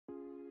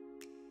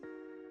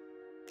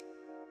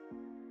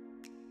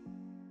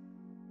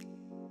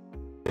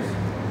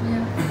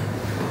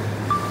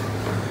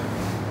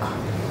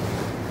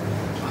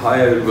Hi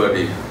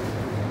everybody.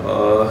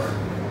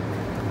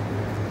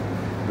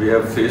 We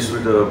are faced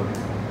with a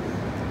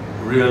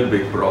real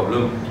big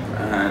problem,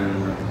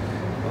 and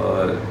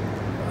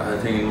I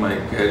think in my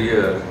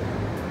career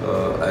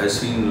I've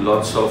seen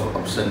lots of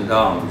ups and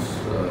downs,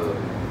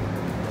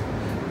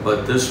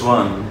 but this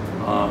one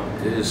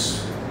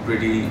is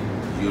pretty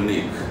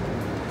unique.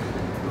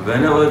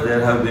 Whenever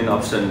there have been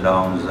ups and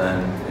downs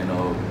and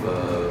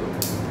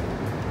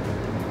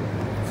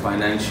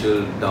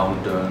financial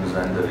downturns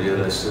and the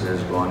real estate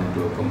has gone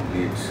into a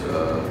complete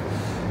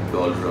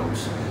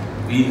doldrums,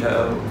 we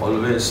have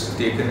always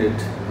taken it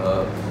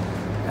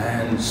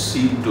and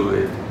seen to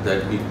it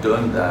that we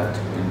turn that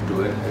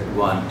into an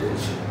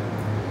advantage.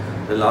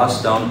 The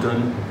last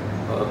downturn,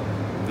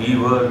 we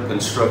were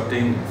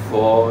constructing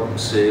for,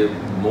 say,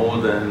 more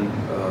than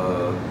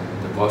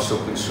the cost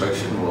of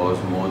construction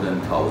was more than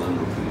 1,000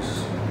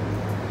 rupees,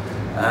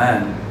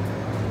 and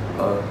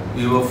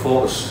we were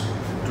forced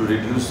to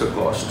reduce the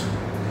cost.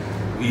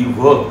 We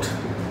worked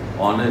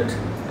on it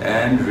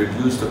and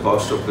reduced the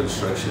cost of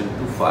construction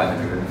to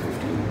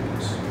 550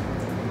 rupees.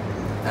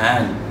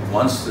 And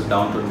once the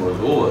downturn was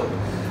over,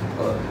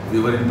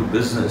 we were into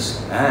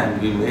business and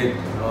we made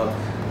a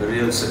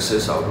real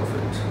success out of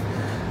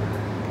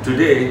it.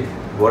 Today,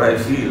 what I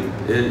feel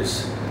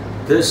is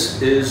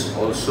this is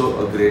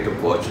also a great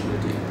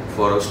opportunity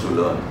for us to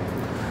learn.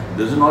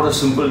 This is not a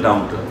simple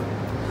downturn.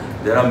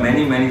 There are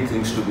many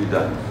things to be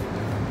done.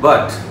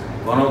 But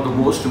one of the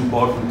most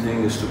important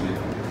things to be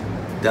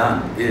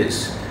done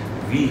is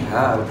we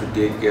have to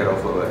take care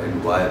of our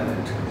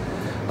environment.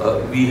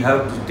 We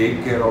have to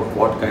take care of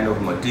what kind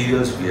of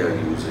materials we are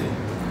using,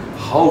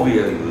 how we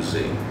are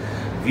using.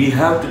 We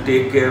have to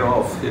take care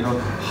of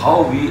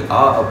how we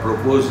are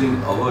proposing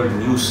our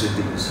new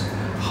cities,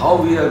 how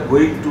we are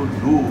going to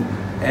do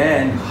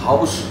and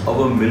house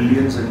our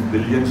millions and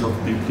billions of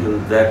people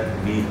that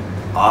we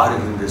are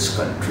in this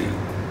country.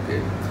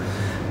 Okay.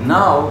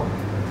 Now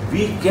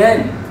we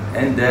can,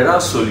 and there are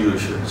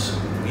solutions.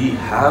 We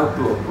have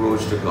to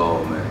approach the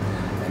government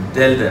and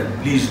tell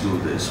them, please do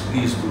this,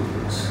 please do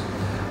this.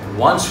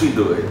 Once we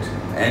do it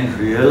and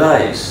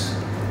realize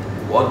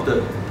what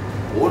the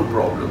whole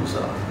problems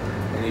are,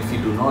 and if we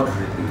do not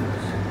repeat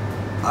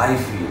it, I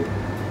feel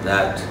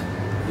that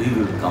we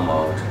will come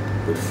out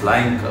with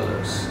flying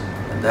colors,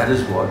 and that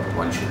is what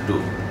one should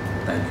do.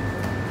 Thank you.